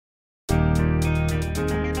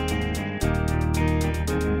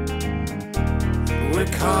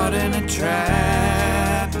caught in a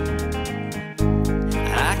trap.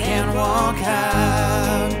 I can't walk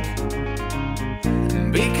out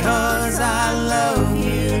because I love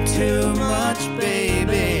you too much,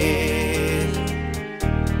 baby.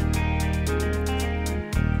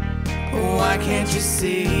 Why can't you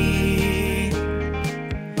see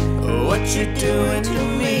what you're doing to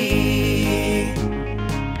me?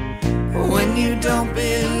 When you don't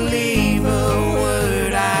believe a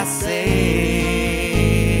word I say,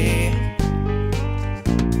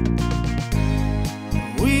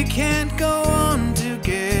 we can't go on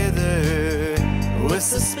together with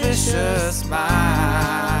suspicious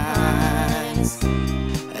minds,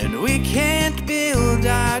 and we can't build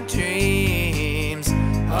our dreams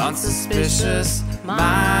on suspicious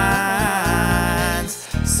minds.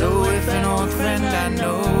 So if an old friend I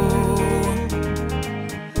know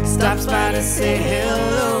stops by to say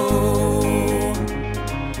hello,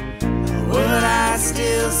 would I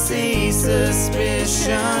still see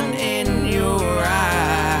suspicion in your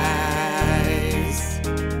eyes?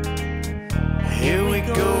 Here we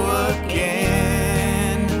go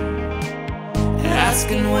again,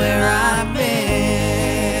 asking where I've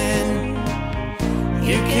been.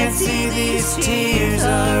 You can't see these tears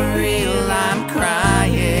are real, I'm crying.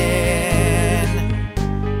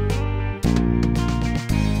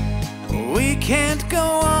 We can't go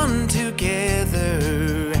on together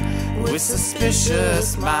with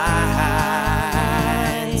suspicious minds,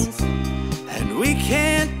 and we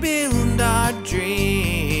can't build our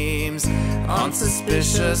dreams on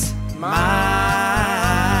suspicious minds.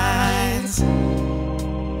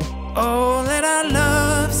 Oh, let our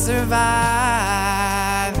love survive.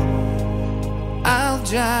 I'll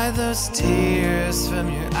dry those tears from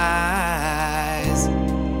your eyes.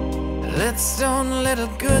 Let's don't let a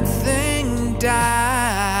good thing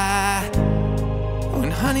die.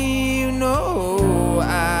 When honey, you know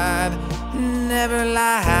I've never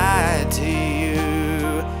lied to you.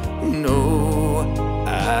 No,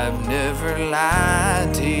 I've never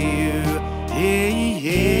lied to you.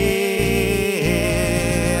 Yeah.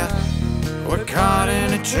 We're caught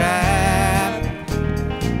in a trap.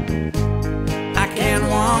 I can't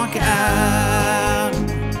walk out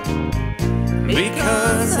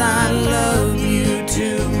because I love you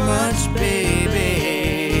too much, baby.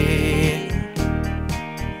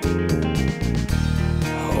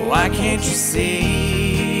 Why can't you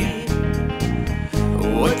see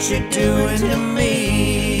what you're doing to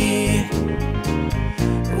me?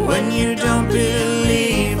 When you don't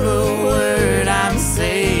believe a word I'm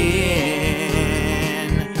saying.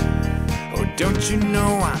 Oh, don't you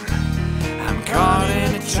know I'm caught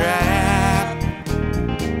in a trap?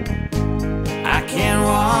 I can't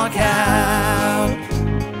walk out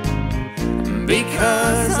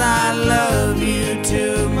because I love you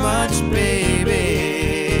too much, baby.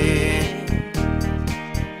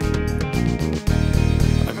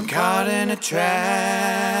 I'm caught in a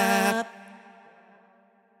trap.